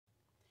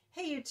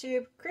Hey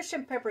YouTube,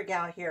 Christian Pepper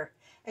Gal here,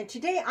 and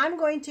today I'm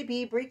going to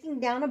be breaking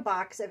down a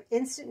box of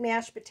instant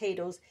mashed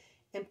potatoes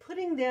and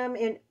putting them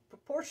in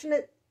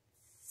proportionate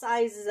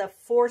sizes of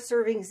 4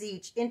 servings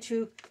each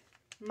into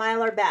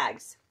Mylar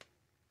bags.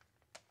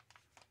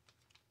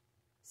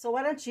 So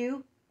why don't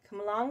you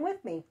come along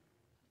with me?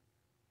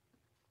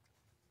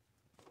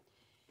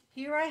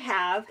 Here I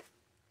have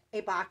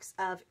a box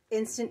of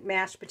instant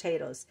mashed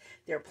potatoes.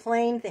 They're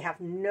plain, they have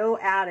no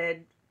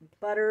added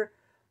butter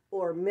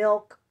or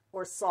milk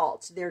or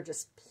salt. They're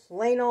just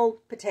plain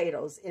old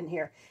potatoes in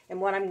here.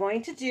 And what I'm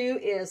going to do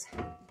is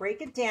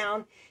break it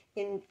down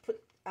and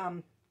put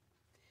 4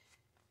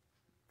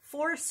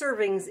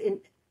 servings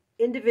in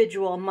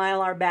individual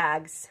Mylar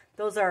bags.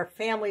 Those are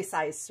family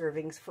size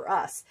servings for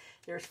us.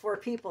 There's 4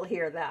 people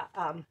here that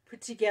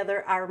put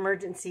together our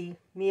emergency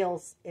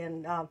meals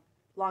in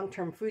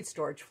long-term food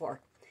storage for.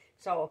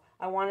 So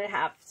I want to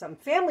have some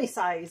family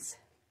size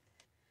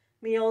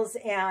meals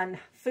and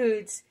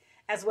foods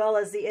as well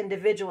as the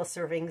individual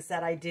servings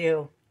that I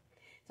do.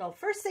 So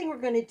first thing we're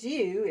going to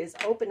do is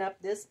open up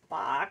this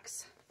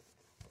box.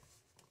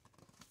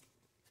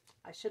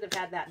 I should have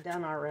had that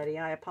done already.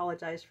 I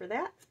apologize for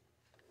that.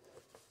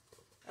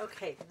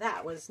 Okay,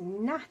 that was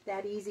not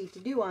that easy to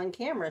do on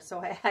camera, so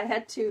I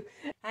had to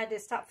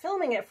stop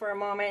filming it for a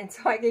moment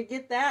so I could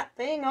get that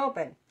thing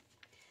open.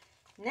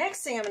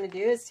 Next thing I'm going to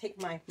do is take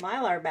my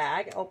Mylar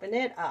bag, open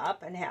it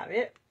up, and have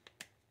it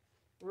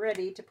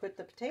ready to put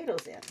the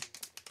potatoes in.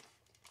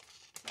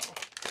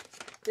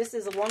 This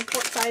is a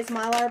 1/4 size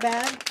Mylar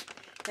bag,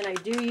 and I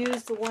do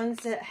use the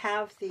ones that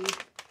have the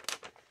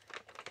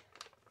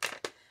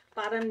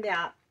bottom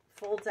that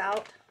folds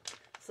out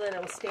so that it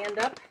will stand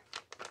up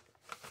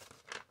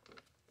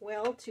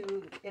well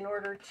in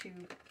order to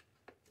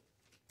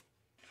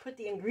put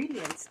the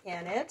ingredients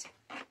in it.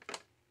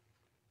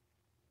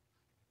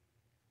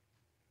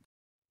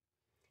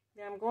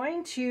 Then I'm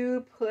going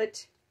to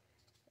put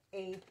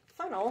a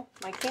funnel,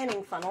 my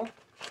canning funnel,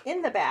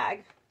 in the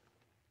bag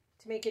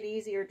to make it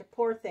easier to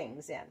pour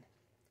things in.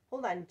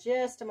 Hold on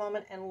just a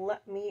moment and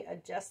let me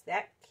adjust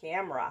that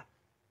camera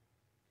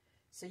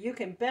so you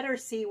can better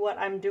see what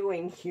I'm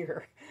doing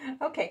here.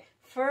 Okay,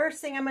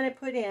 first thing I'm going to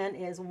put in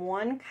is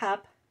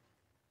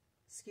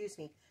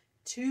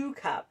 2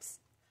 cups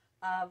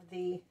of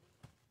the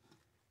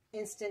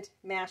instant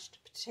mashed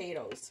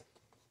potatoes.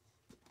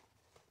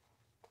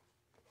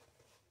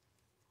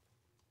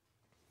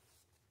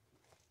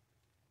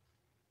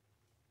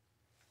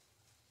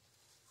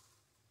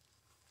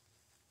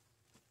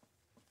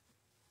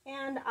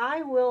 And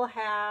I will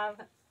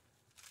have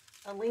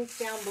a link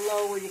down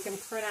below where you can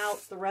print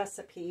out the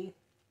recipe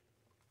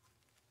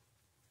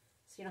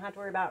so you don't have to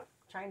worry about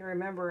trying to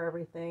remember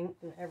everything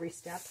in every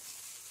step.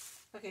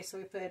 Okay, so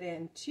we put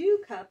in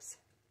 2 cups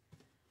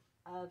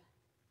of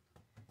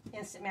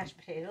instant mashed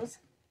potatoes.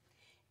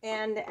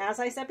 And as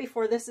I said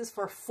before, this is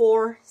for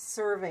 4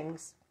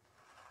 servings,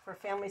 for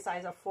family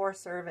size of 4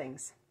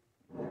 servings.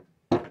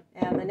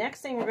 And the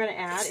next thing we're going to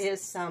add is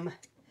some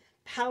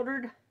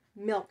powdered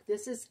milk.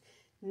 This is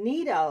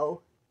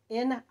Nido,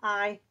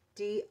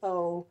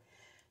 N-I-D-O,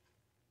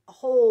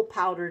 whole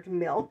powdered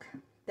milk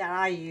that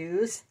I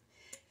use.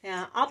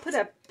 And I'll put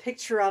a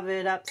picture of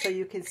it up so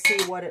you can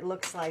see what it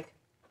looks like.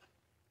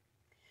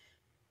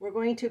 We're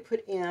going to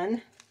put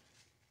in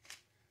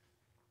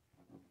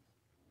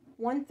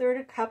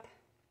 1/3 cup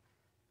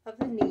of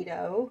the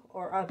Nido,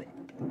 or of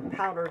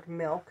powdered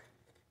milk.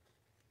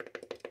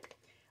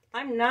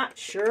 I'm not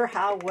sure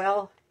how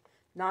well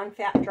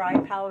non-fat dry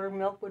powdered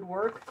milk would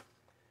work,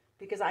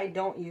 because I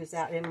don't use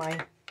that in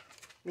my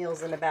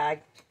meals in a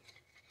bag.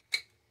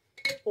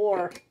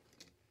 Or,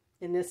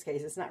 in this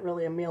case, it's not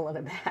really a meal in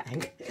a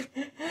bag.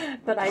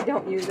 But I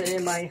don't use it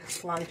in my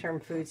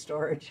long-term food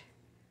storage.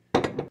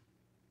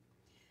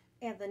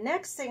 And the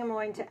next thing I'm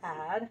going to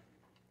add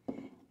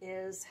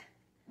is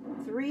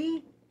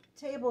 3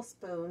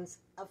 tablespoons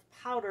of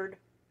powdered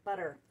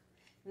butter.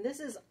 And this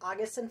is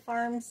Augustin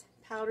Farms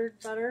powdered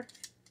butter.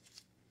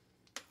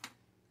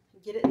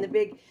 Get it in the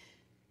big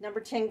number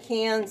 10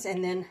 cans,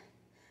 and then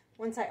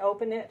once I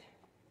open it,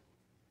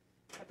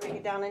 I break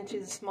it down into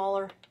the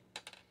smaller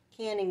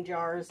canning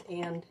jars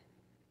and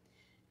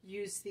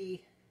use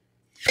the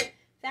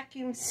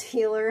vacuum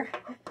sealer,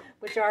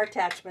 which are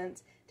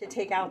attachments, to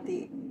take out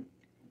the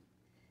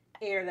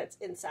air that's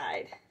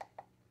inside.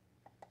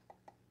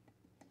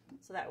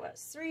 So that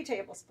was 3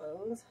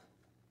 tablespoons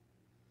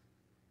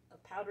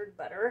of powdered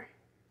butter.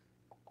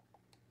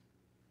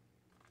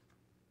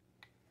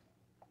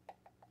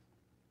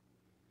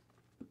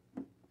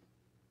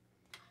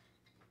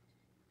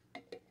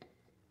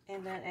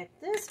 And then at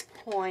this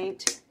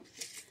point,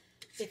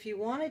 if you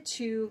wanted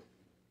to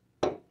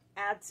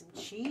add some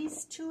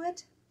cheese to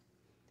it,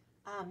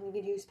 you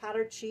can use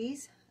powdered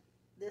cheese.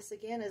 This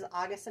again is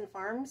Augustin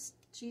Farms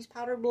cheese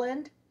powder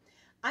blend.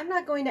 I'm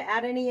not going to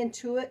add any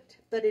into it,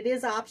 but it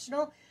is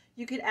optional.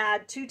 You could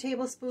add 2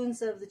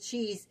 tablespoons of the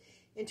cheese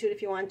into it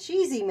if you want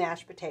cheesy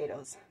mashed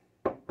potatoes.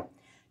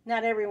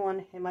 Not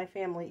everyone in my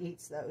family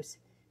eats those,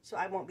 so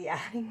I won't be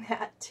adding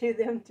that to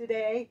them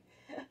today.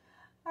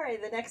 All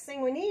right, the next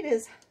thing we need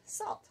is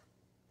salt.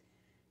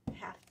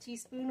 Half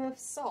teaspoon of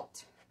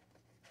salt.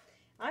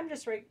 I'm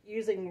just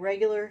using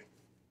regular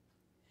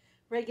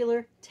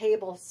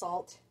table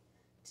salt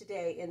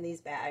today in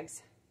these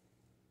bags.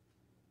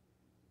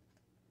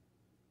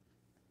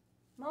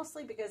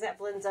 Mostly because that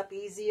blends up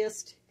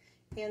easiest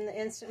in the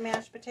instant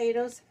mashed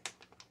potatoes.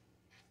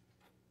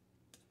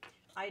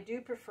 I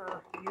do prefer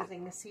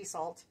using sea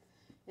salt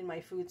in my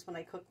foods when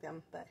I cook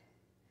them, but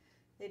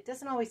it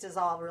doesn't always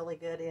dissolve really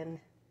good in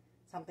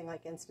something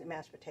like instant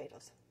mashed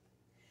potatoes.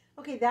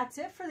 Okay, that's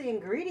it for the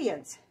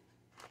ingredients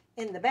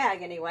in the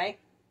bag anyway.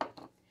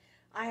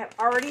 I have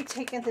already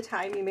taken the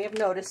time, you may have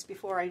noticed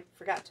before I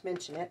forgot to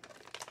mention it,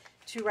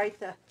 to write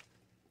the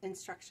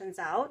instructions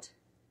out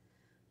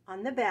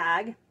on the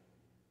bag.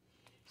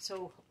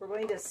 So we're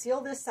going to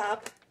seal this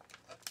up.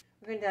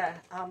 We're going to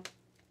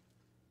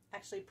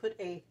actually put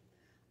a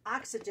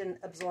oxygen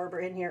absorber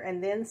in here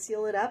and then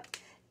seal it up,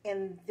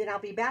 and then I'll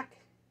be back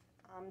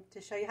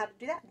to show you how to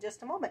do that in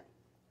just a moment.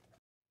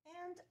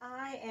 And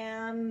I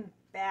am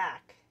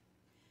back.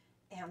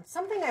 And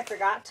something I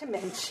forgot to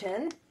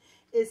mention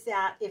is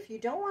that if you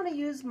don't want to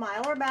use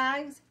Mylar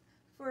bags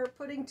for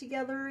putting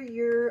together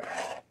your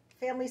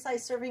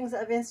family-size servings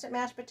of instant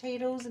mashed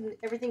potatoes and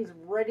everything's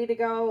ready to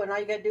go and all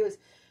you got to do is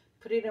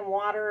put it in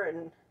water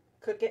and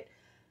cook it,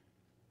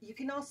 you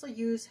can also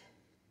use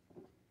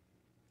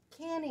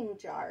canning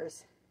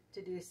jars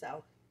to do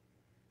so.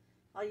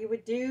 All you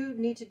would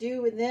need to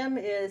do with them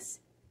is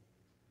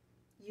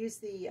use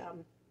the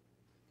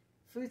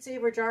food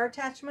saver jar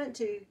attachment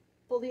to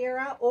pull the air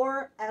out,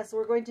 or as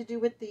we're going to do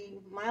with the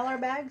Mylar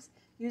bags,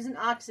 use an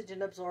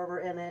oxygen absorber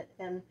in it,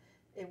 and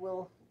it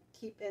will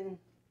keep and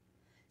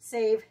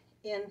save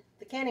in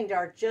the canning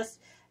jar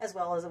just as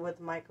well as with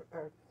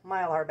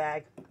Mylar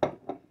bag.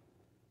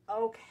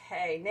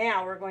 Okay,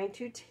 now we're going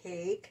to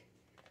take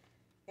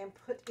and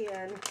put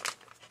in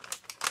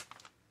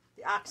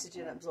the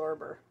oxygen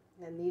absorber.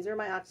 And these are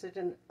my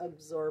oxygen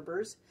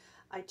absorbers.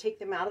 I take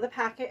them out of the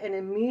packet and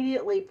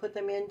immediately put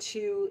them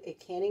into a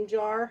canning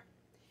jar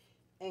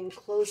and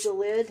close the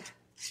lid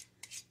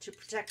to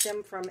protect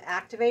them from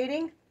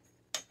activating.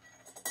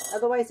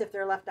 Otherwise, if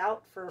they're left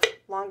out for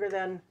longer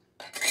than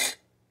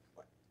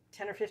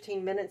 10 or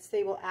 15 minutes,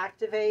 they will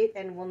activate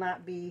and will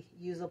not be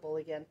usable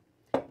again.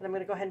 And I'm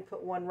going to go ahead and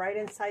put one right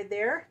inside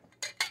there.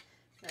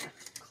 I'm going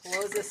to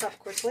close this up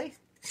quickly.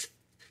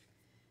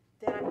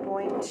 Then I'm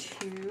going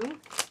to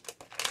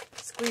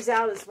squeeze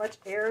out as much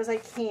air as I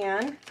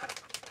can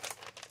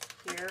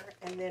here,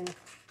 and then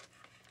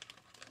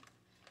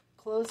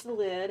close the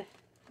lid.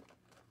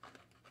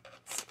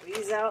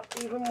 Squeeze out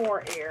even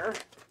more air.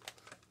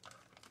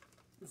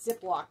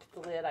 Ziplock the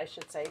lid, I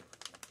should say.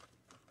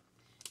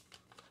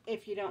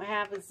 If you don't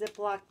have a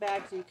Ziploc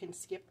bag, you can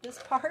skip this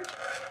part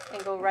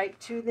and go right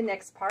to the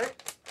next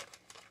part.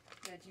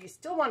 But you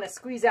still want to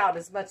squeeze out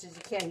as much as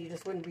you can. You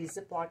just wouldn't be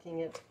Ziplocking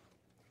it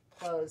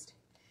closed.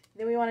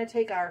 Then we want to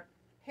take our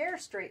hair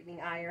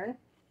straightening iron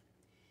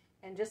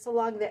and just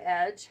along the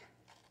edge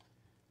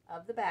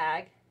of the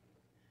bag,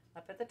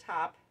 up at the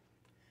top,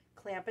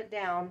 clamp it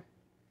down,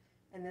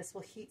 and this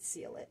will heat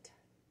seal it.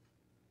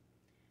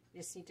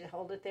 You just need to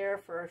hold it there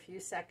for a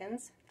few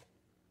seconds.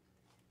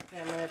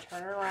 Then I'm going to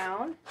turn it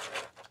around,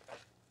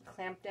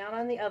 clamp down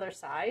on the other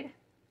side.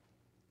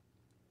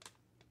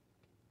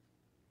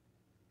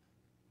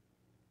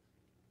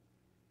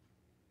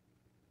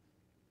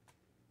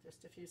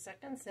 Just a few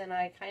seconds, and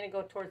I kind of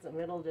go towards the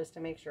middle just to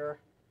make sure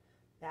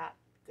that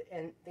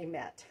they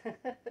met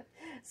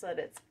so that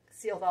it's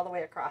sealed all the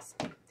way across.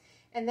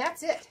 And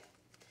that's it.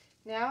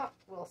 Now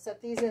we'll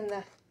set these in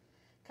the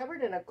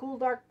cupboard in a cool,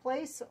 dark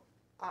place.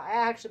 I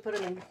actually put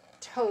them in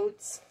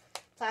totes,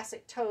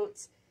 plastic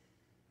totes,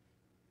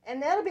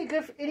 and that'll be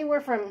good for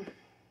anywhere from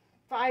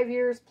 5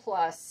 years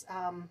plus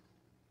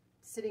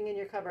sitting in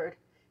your cupboard.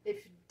 If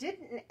you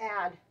didn't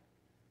add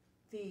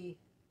the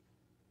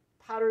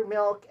powdered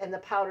milk and the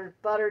powdered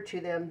butter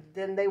to them,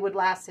 then they would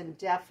last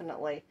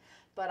indefinitely.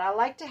 But I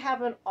like to have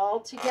them all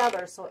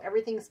together so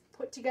everything's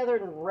put together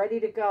and ready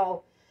to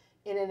go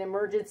in an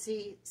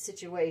emergency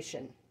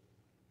situation.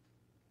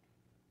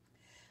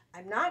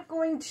 I'm not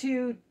going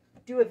to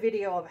do a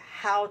video of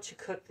how to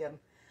cook them.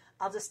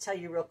 I'll just tell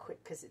you real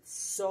quick because it's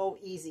so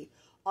easy.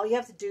 All you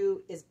have to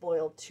do is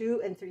boil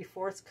 2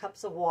 3/4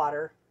 cups of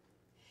water,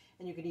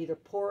 and you can either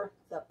pour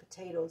the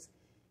potatoes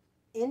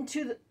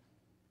into the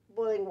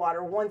boiling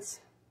water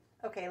once.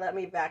 Okay, let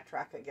me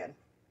backtrack again.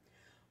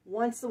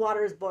 Once the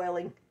water is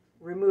boiling,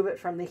 remove it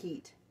from the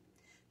heat.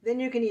 Then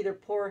you can either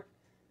pour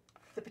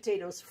the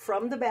potatoes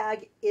from the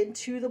bag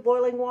into the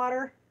boiling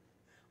water,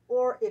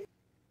 or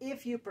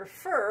if you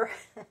prefer,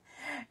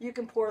 you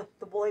can pour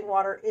the boiling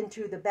water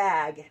into the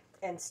bag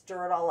and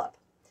stir it all up.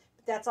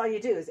 But that's all you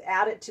do is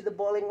add it to the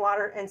boiling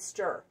water and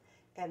stir.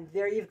 And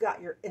there you've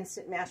got your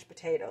instant mashed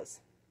potatoes.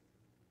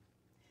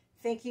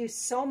 Thank you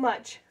so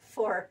much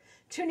for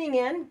tuning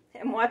in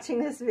and watching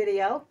this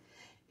video.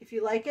 If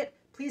you like it,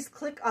 please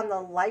click on the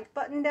like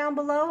button down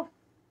below.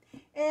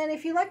 And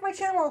if you like my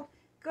channel,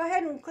 go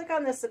ahead and click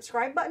on the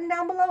subscribe button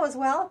down below as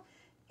well.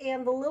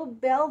 and the little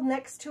bell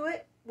next to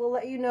it will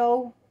let you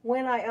know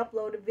when I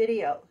upload a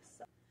video.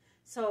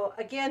 So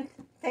again,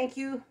 thank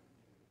you,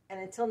 and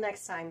until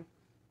next time,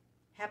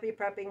 happy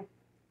prepping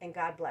and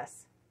God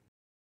bless.